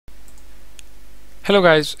Hello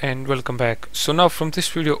guys and welcome back. So now from this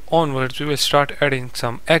video onwards we will start adding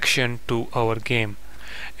some action to our game,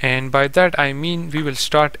 and by that I mean we will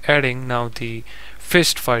start adding now the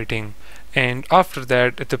fist fighting, and after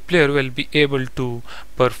that the player will be able to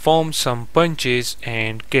perform some punches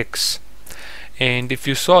and kicks. And if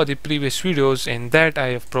you saw the previous videos, in that I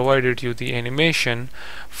have provided you the animation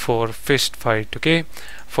for fist fight. Okay,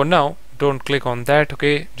 for now don't click on that.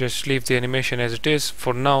 Okay, just leave the animation as it is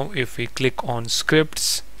for now. If we click on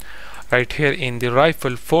scripts, right here in the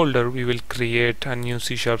rifle folder we will create a new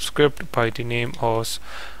C# script by the name of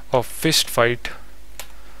fist fight,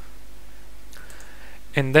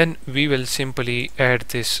 and then we will simply add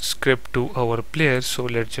this script to our player. So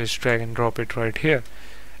let's just drag and drop it right here,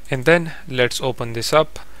 and then let's open this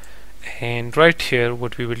up. And right here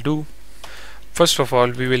what we will do, first of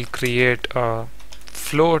all we will create a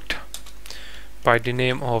float by the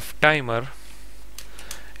name of timer,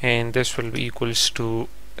 and this will be equals to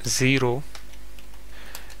 0,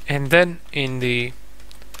 and then in the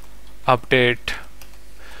update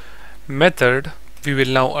method we will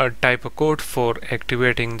now type a code for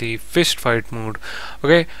activating the fist fight mode.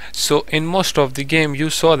 Okay, so in most of the game you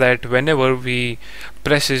saw that whenever we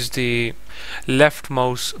presses the left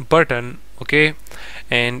mouse button, okay,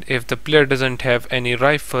 and if the player doesn't have any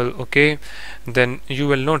rifle, okay, then you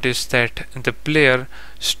will notice that the player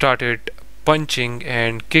started punching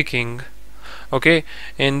and kicking. Okay,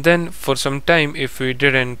 and then for some time if we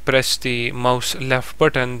didn't press the mouse left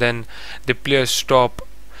button, then the player stop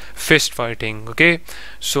fist fighting. Okay,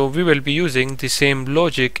 so we will be using the same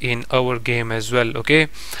logic in our game as well. Okay,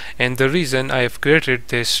 and the reason I have created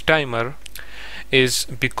this timer is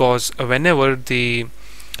because whenever the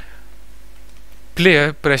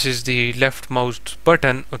player presses the left mouse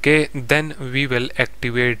button, okay, then we will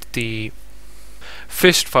activate the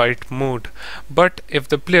fist fight mode. But if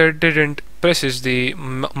the player didn't presses the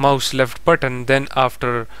mouse left button, then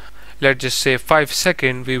after, let's just say, 5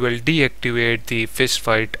 seconds we will deactivate the fist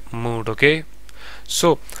fight mode. Okay,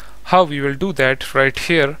 so how we will do that? Right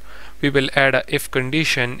here we will add a if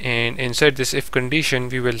condition, and inside this if condition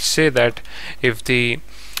we will say that if the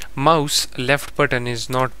mouse left button is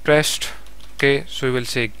not pressed, okay, so we will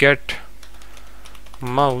say get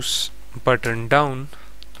mouse button down.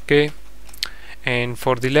 Okay, and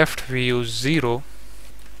for the left we use 0.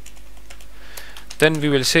 Then we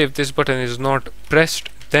will say if this button is not pressed,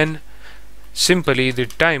 then simply the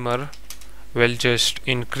timer will just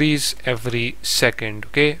increase every second.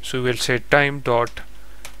 Okay, so we will say time dot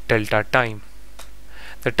delta time.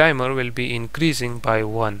 The timer will be increasing by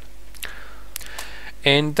 1.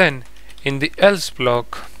 And then in the else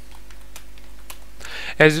block,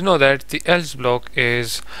 as you know that the else block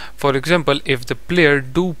is, for example, if the player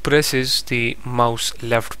do presses the mouse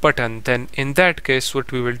left button, then in that case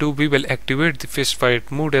what we will do, we will activate the fist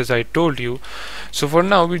fight mode as I told you. So for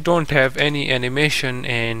now we don't have any animation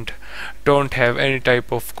and don't have any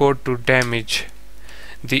type of code to damage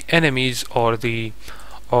the enemies or the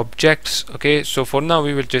objects. Okay, so for now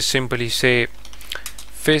we will just simply say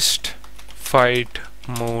fist fight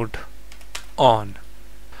mode on.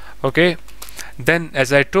 Okay, then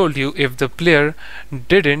as I told you, if the player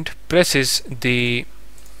didn't presses the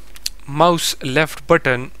mouse left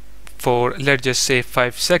button for, let's just say,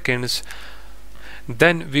 5 seconds,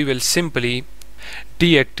 then we will simply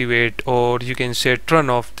deactivate, or you can say turn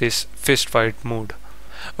off, this fist fight mode.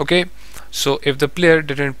 Okay, so if the player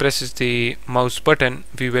didn't presses the mouse button,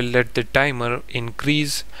 we will let the timer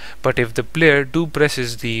increase, but if the player do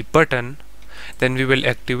presses the button, then we will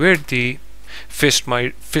activate the fist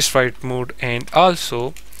fight mode, and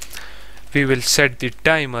also we will set the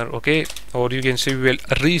timer. Okay, or you can say we will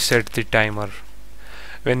reset the timer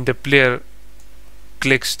when the player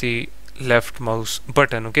clicks the left mouse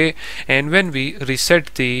button. Okay, and when we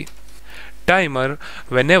reset the timer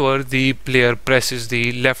whenever the player presses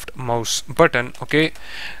the left mouse button, okay,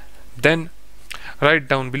 then right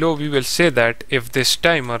down below we will say that if this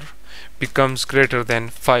timer becomes greater than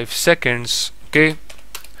 5 seconds, okay,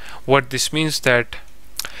 what this means that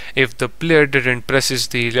if the player didn't presses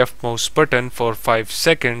the left mouse button for 5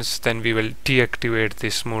 seconds, then we will deactivate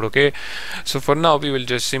this mode. Okay, so for now we will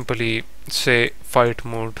just simply say fight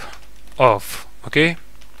mode off. Okay,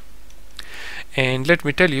 and let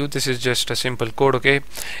me tell you, this is just a simple code. Okay,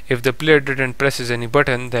 if the player didn't presses any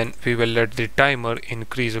button, then we will let the timer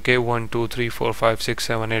increase. Okay, 1 2 3 4 5 6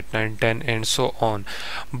 7 8 9 10 and so on.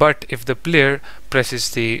 But if the player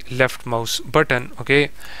presses the left mouse button,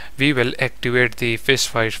 okay, we will activate the fist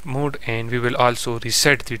fight mode, and we will also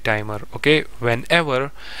reset the timer. Okay,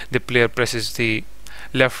 whenever the player presses the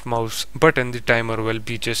left mouse button, the timer will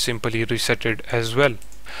be just simply resetted as well.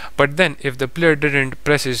 But then if the player didn't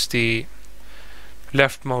presses the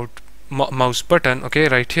left mouse button, okay,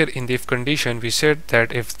 right here in the if condition we said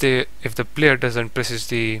that if the player doesn't presses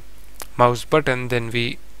the mouse button, then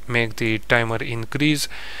we make the timer increase,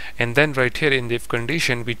 and then right here in the if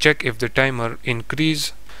condition we check if the timer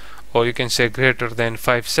increase, or you can say greater than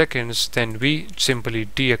 5 seconds, then we simply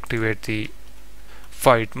deactivate the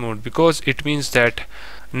fight mode, because it means that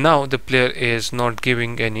now the player is not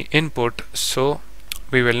giving any input, so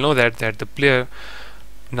we will know that the player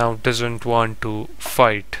now doesn't want to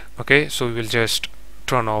fight. Okay, so we will just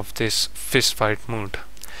turn off this fist fight mode.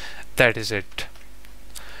 That is it.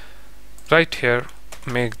 Right here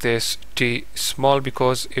make this T small,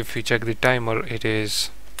 because if we check the timer it is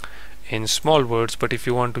in small words, but if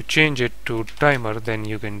you want to change it to timer, then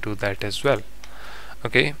you can do that as well.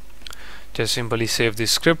 Okay, just simply save the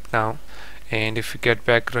script now, and if you get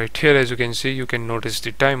back right here, as you can see, you can notice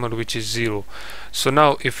the timer which is 0. So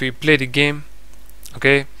now if we play the game,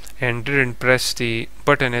 okay, and didn't press the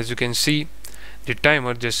button, as you can see, the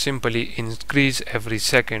timer just simply increase every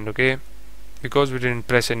second, okay, because we didn't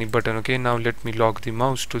press any button. Okay, now let me lock the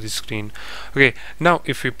mouse to the screen. Okay, now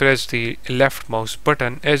if we press the left mouse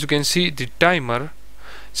button, as you can see, the timer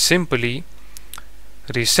simply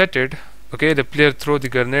resetted. Okay, the player throw the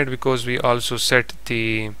grenade, because we also set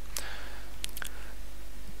the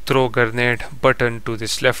throw grenade button to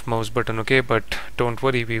this left mouse button. Okay, but don't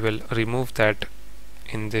worry, we will remove that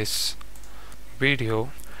in this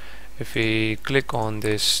video. If we click on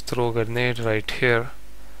this throw grenade right here,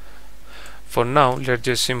 for now let's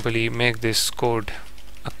just simply make this code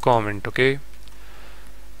a comment, okay,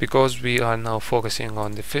 because we are now focusing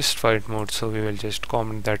on the fist fight mode, so we will just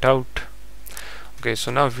comment that out. Okay,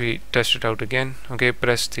 so now if we test it out again, okay,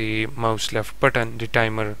 press the mouse left button, the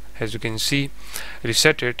timer, as you can see,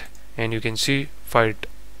 reset it, and you can see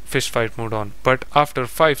fist fight mode on. But after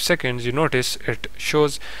 5 seconds you notice it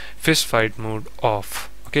shows fist fight mode off.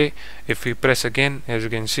 Okay, if we press again, as you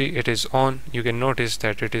can see, it is on. You can notice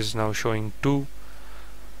that it is now showing 2,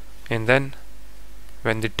 and then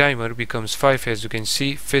when the timer becomes 5, as you can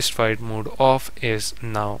see, fist fight mode off is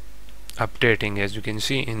now updating, as you can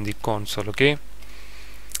see in the console. Okay,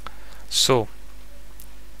 so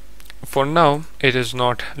for now it is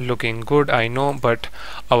not looking good, I know, but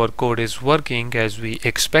our code is working as we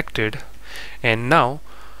expected. And now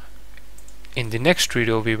in the next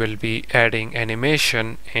video we will be adding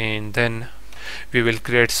animation, and then we will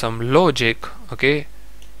create some logic, okay,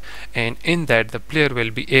 and in that the player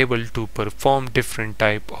will be able to perform different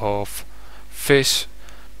type of fists,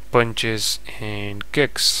 punches and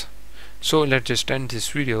kicks. So let's just end this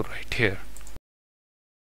video right here.